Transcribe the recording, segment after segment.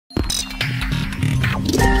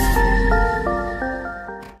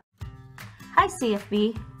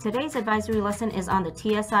CFB. Today's advisory lesson is on the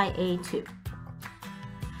TSIA 2.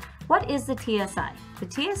 What is the TSI? The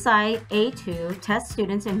TSIA 2 tests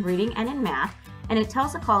students in reading and in math, and it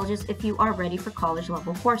tells the colleges if you are ready for college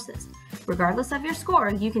level courses. Regardless of your score,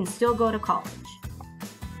 you can still go to college.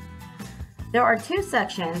 There are two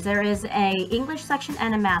sections. There is an English section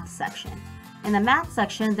and a math section. In the math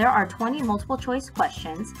section, there are 20 multiple choice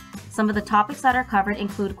questions. Some of the topics that are covered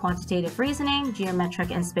include quantitative reasoning,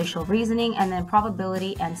 geometric and spatial reasoning, and then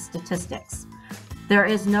probability and statistics. There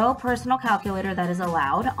is no personal calculator that is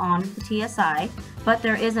allowed on the TSI, but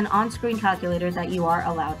there is an on-screen calculator that you are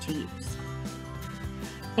allowed to use.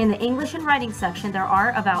 In the English and writing section, there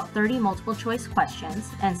are about 30 multiple choice questions,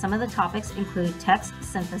 and some of the topics include text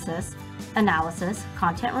synthesis, analysis,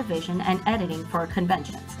 content revision, and editing for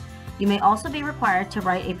conventions. You may also be required to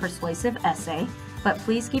write a persuasive essay, but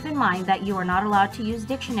please keep in mind that you are not allowed to use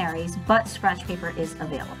dictionaries, but scratch paper is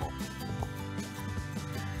available.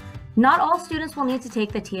 Not all students will need to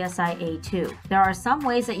take the TSIA 2. There are some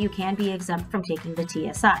ways that you can be exempt from taking the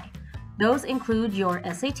TSI. Those include your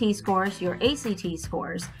SAT scores, your ACT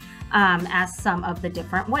scores, as some of the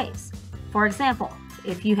different ways. For example,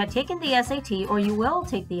 if you had taken the SAT, or you will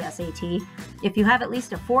take the SAT, if you have at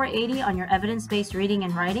least a 480 on your evidence-based reading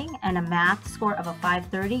and writing and a math score of a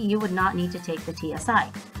 530, you would not need to take the TSI.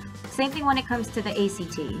 Same thing when it comes to the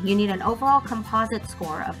ACT. You need an overall composite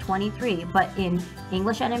score of 23, but in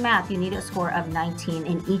English and in math, you need a score of 19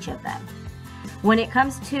 in each of them. When it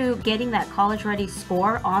comes to getting that college-ready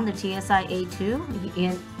score on the TSIA 2,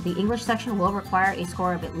 in the English section will require a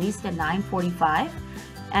score of at least a 945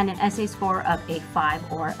 and an essay score of a 5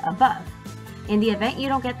 or above. In the event you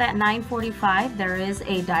don't get that 945, there is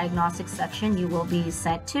a diagnostic section you will be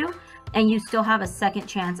sent to, and you still have a second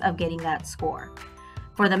chance of getting that score.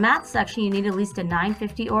 For the math section, you need at least a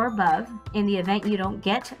 950 or above. In the event you don't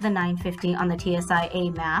get the 950 on the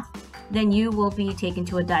TSIA math, then you will be taken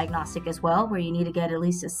to a diagnostic as well, where you need to get at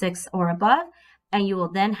least a 6 or above, and you will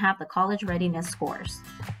then have the college readiness scores.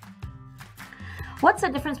 What's the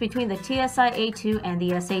difference between the TSIA 2 and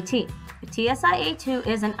the SAT? The TSIA 2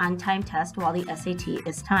 is an untimed test, while the SAT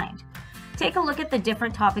is timed. Take a look at the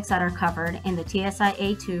different topics that are covered in the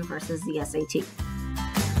TSIA 2 versus the SAT.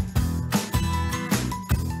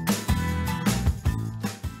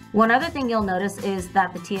 One other thing you'll notice is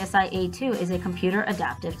that the TSIA 2 is a computer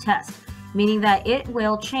adaptive test, meaning that it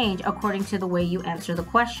will change according to the way you answer the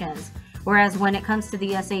questions. Whereas when it comes to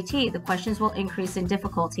the SAT, the questions will increase in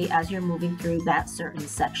difficulty as you're moving through that certain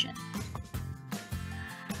section.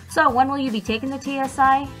 So when will you be taking the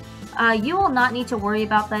TSI? You will not need to worry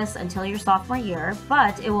about this until your sophomore year,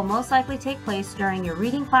 but it will most likely take place during your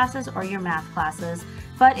reading classes or your math classes,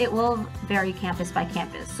 but it will vary campus by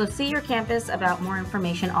campus. So see your campus about more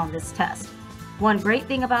information on this test. One great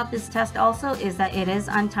thing about this test also is that it is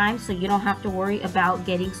untimed, so you don't have to worry about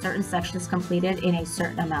getting certain sections completed in a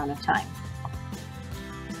certain amount of time.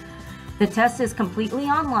 The test is completely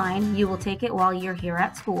online. You will take it while you're here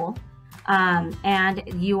at school, and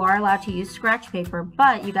you are allowed to use scratch paper,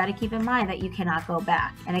 but you got to keep in mind that you cannot go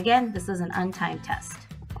back. And again, this is an untimed test.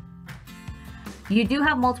 You do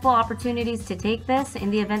have multiple opportunities to take this. In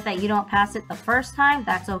the event that you don't pass it the first time,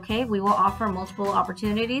 that's okay. We will offer multiple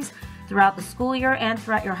opportunities throughout the school year and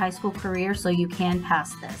throughout your high school career, so you can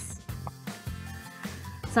pass this.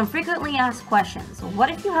 Some frequently asked questions. What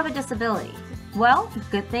if you have a disability? Well,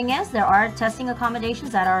 good thing is there are testing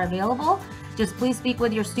accommodations that are available. Just please speak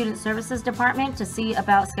with your student services department to see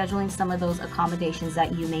about scheduling some of those accommodations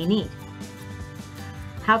that you may need.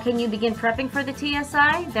 How can you begin prepping for the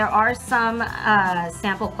TSI? There are some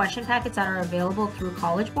sample question packets that are available through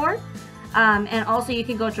College Board. And also you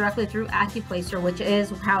can go directly through AccuPlacer, which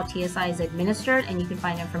is how TSI is administered, and you can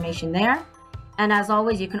find information there. And as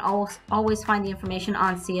always, you can always find the information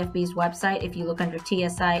on CFB's website if you look under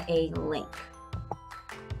TSIA link.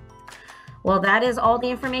 Well, that is all the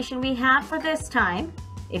information we have for this time.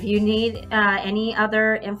 If you need any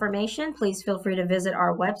other information, please feel free to visit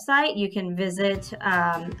our website. You can visit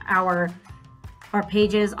our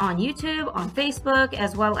pages on YouTube, on Facebook,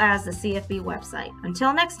 as well as the CFB website.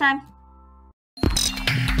 Until next time.